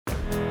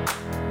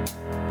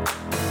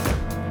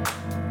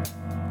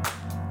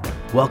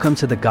Welcome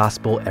to the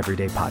Gospel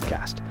Everyday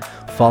Podcast,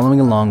 following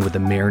along with the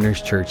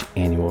Mariners Church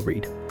annual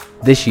read.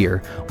 This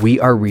year, we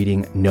are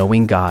reading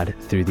Knowing God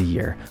Through the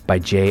Year by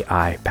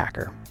J.I.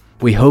 Packer.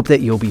 We hope that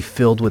you'll be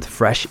filled with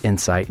fresh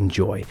insight and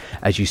joy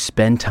as you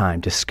spend time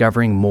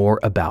discovering more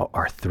about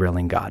our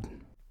thrilling God.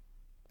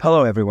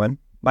 Hello, everyone.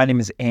 My name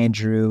is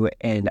Andrew,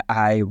 and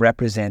I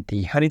represent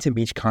the Huntington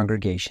Beach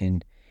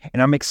congregation,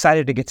 and I'm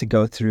excited to get to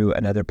go through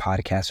another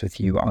podcast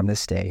with you on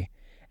this day.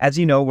 As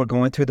you know, we're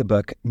going through the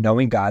book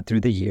Knowing God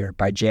Through the Year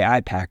by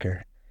J.I.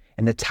 Packer,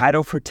 and the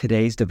title for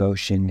today's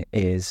devotion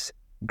is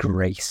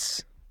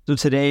Grace. So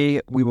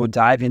today, we will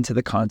dive into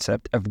the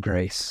concept of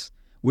grace,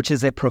 which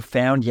is a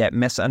profound yet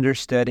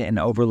misunderstood and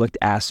overlooked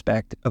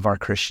aspect of our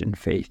Christian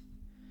faith.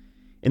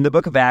 In the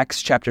book of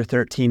Acts, chapter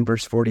 13,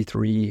 verse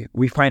 43,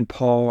 we find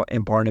Paul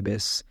and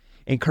Barnabas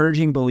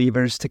encouraging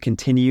believers to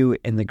continue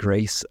in the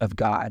grace of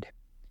God.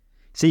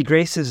 See,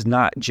 grace is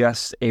not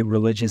just a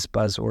religious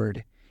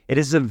buzzword. It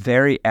is the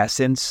very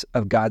essence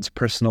of God's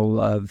personal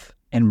love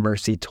and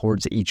mercy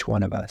towards each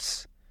one of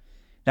us.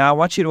 Now, I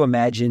want you to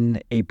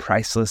imagine a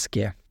priceless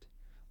gift,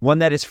 one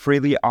that is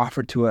freely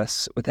offered to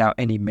us without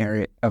any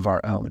merit of our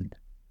own.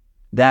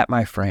 That,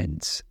 my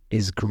friends,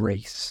 is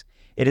grace.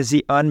 It is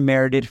the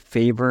unmerited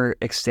favor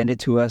extended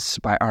to us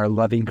by our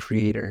loving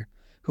Creator,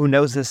 who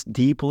knows us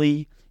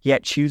deeply,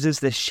 yet chooses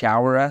to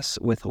shower us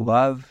with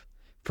love,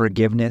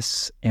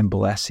 forgiveness, and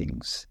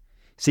blessings.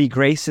 See,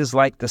 grace is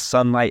like the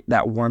sunlight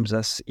that warms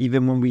us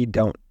even when we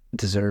don't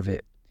deserve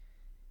it,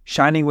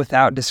 shining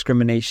without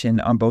discrimination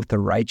on both the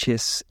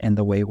righteous and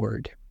the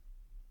wayward.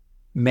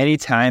 Many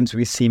times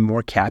we seem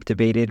more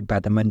captivated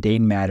by the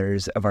mundane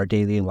matters of our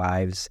daily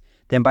lives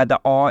than by the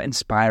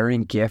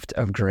awe-inspiring gift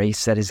of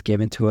grace that is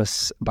given to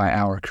us by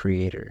our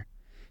Creator.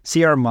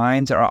 See, our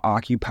minds are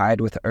occupied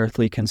with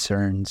earthly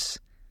concerns,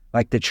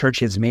 like the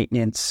church's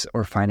maintenance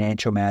or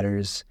financial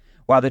matters,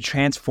 while the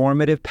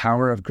transformative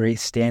power of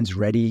grace stands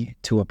ready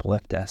to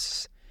uplift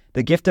us.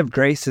 The gift of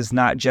grace is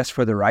not just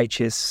for the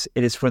righteous,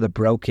 it is for the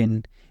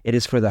broken, it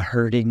is for the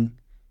hurting,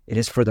 it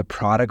is for the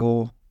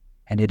prodigal,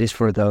 and it is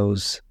for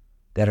those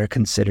that are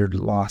considered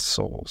lost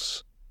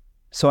souls.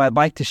 So I'd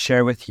like to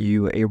share with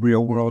you a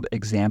real-world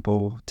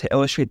example to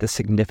illustrate the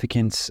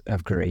significance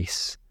of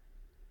grace.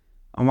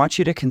 I want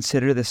you to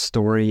consider the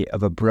story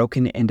of a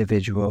broken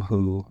individual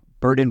who,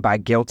 burdened by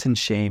guilt and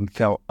shame,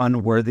 felt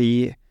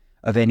unworthy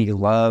of any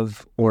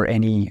love or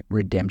any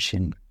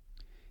redemption.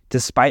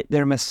 Despite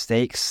their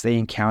mistakes, they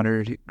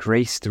encountered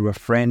grace through a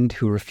friend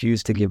who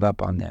refused to give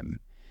up on them.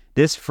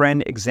 This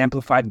friend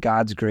exemplified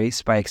God's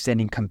grace by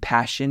extending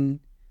compassion,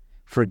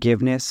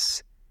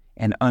 forgiveness,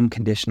 and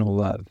unconditional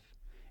love.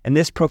 In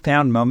this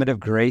profound moment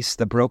of grace,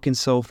 the broken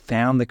soul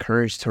found the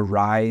courage to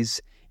rise,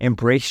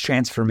 embrace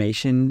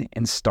transformation,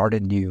 and start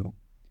anew.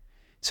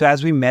 So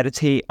as we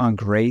meditate on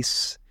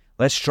grace,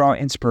 let's draw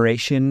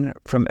inspiration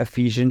from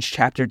Ephesians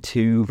chapter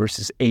 2,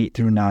 verses 8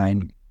 through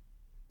 9,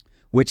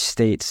 which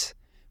states,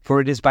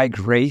 "For it is by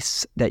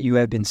grace that you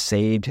have been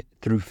saved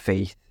through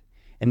faith.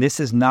 And this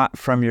is not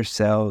from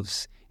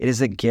yourselves. It is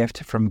a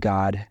gift from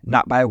God,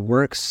 not by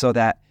works, so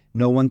that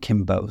no one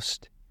can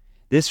boast."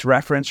 This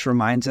reference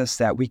reminds us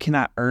that we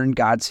cannot earn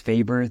God's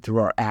favor through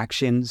our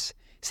actions.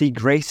 See,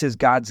 grace is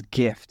God's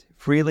gift,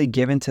 freely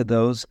given to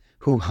those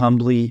who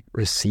humbly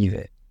receive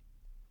it.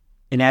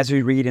 And as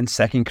we read in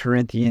 2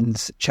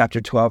 Corinthians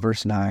chapter 12,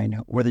 verse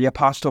 9, where the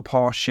Apostle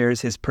Paul shares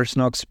his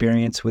personal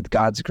experience with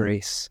God's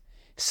grace,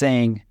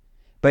 saying,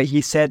 "But he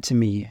said to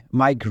me,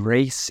 'My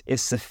grace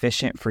is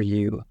sufficient for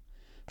you,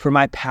 for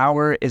my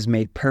power is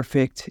made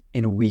perfect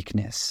in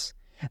weakness.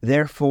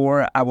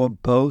 Therefore, I will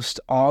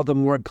boast all the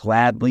more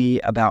gladly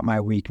about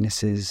my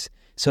weaknesses,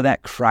 so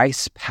that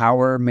Christ's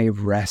power may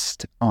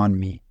rest on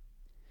me.'"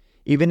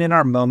 Even in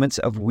our moments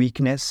of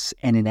weakness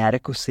and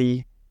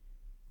inadequacy,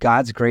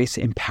 God's grace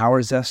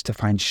empowers us to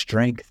find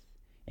strength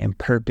and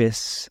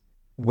purpose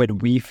when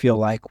we feel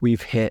like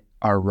we've hit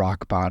our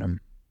rock bottom.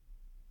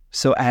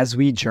 So as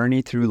we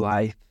journey through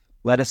life,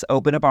 let us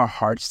open up our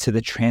hearts to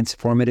the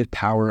transformative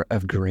power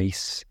of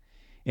grace.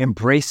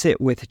 Embrace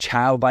it with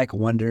childlike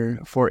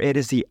wonder, for it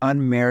is the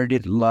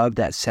unmerited love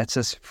that sets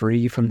us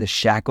free from the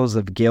shackles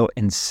of guilt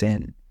and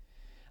sin.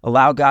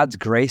 Allow God's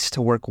grace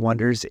to work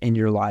wonders in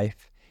your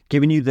life,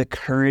 giving you the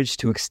courage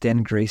to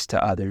extend grace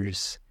to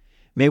others.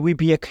 May we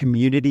be a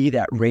community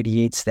that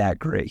radiates that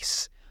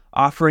grace,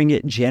 offering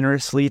it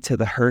generously to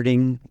the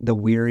hurting, the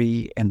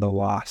weary, and the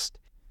lost.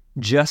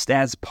 Just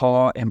as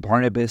Paul and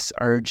Barnabas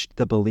urged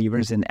the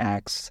believers in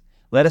Acts,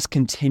 let us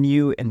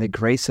continue in the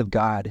grace of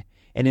God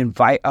and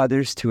invite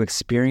others to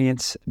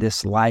experience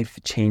this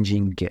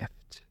life-changing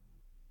gift.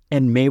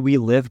 And may we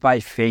live by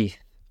faith,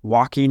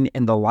 walking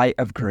in the light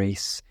of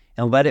grace,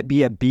 and let it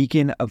be a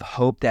beacon of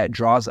hope that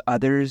draws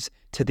others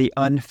to the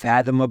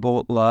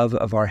unfathomable love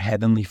of our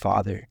Heavenly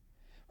Father.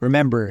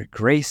 Remember,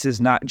 grace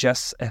is not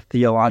just a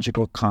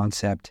theological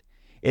concept.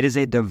 It is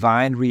a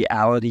divine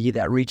reality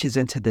that reaches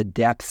into the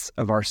depths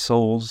of our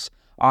souls,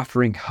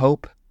 offering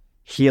hope,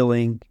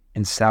 healing,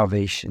 and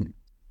salvation.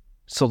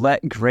 So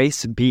let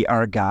grace be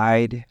our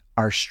guide,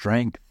 our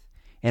strength,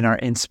 and our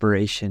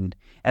inspiration,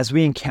 As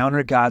we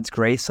encounter God's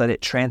grace, let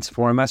it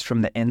transform us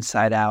from the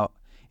inside out,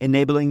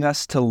 enabling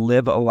us to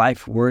live a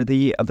life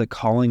worthy of the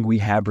calling we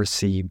have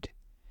received.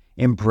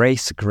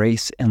 Embrace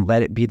grace and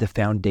let it be the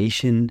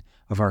foundation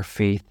of our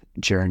faith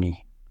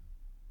journey.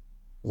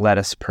 Let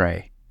us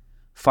pray.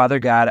 Father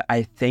God,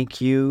 I thank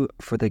you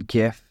for the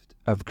gift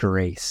of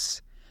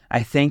grace.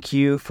 I thank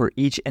you for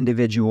each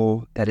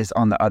individual that is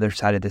on the other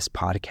side of this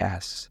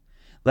podcast.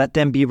 Let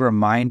them be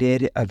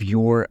reminded of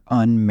your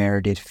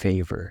unmerited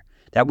favor,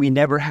 that we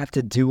never have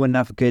to do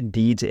enough good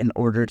deeds in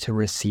order to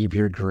receive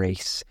your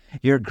grace.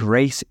 Your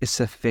grace is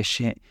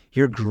sufficient.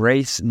 Your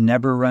grace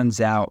never runs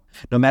out,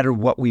 no matter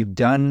what we've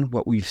done,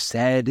 what we've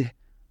said,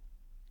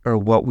 or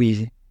what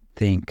we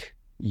think.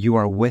 You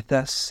are with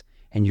us,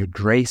 and your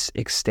grace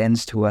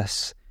extends to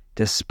us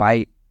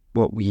despite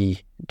what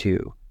we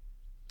do.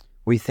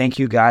 We thank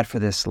you, God, for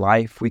this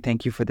life. We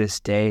thank you for this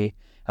day.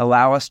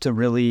 Allow us to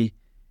really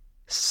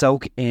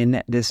soak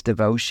in this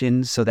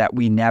devotion so that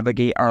we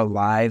navigate our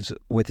lives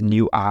with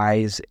new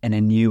eyes and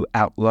a new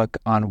outlook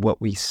on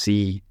what we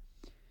see.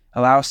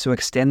 Allow us to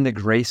extend the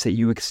grace that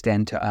you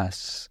extend to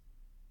us,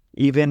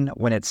 even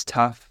when it's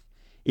tough,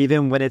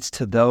 even when it's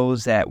to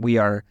those that we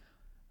are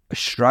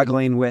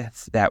struggling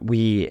with, that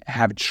we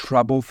have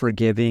trouble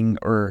forgiving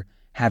or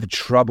have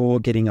trouble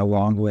getting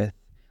along with.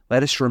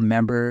 Let us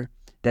remember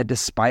that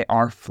despite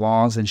our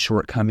flaws and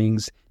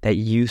shortcomings, that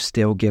you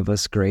still give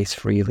us grace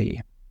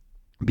freely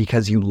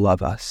because you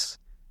love us.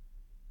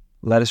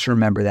 Let us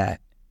remember that,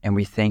 and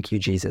we thank you,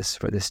 Jesus,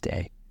 for this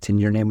day. It's in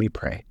your name we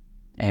pray.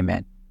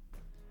 Amen.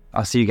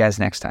 I'll see you guys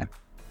next time.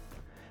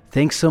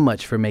 Thanks so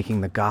much for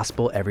making the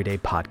Gospel Everyday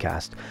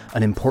podcast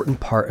an important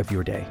part of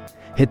your day.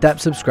 Hit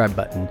that subscribe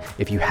button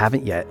if you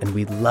haven't yet, and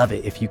we'd love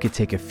it if you could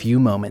take a few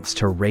moments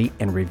to rate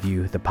and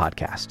review the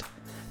podcast.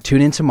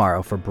 Tune in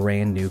tomorrow for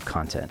brand new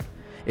content.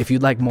 If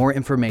you'd like more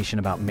information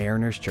about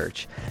Mariners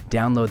Church,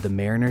 download the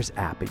Mariners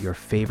app at your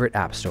favorite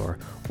app store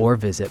or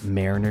visit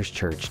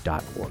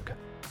marinerschurch.org.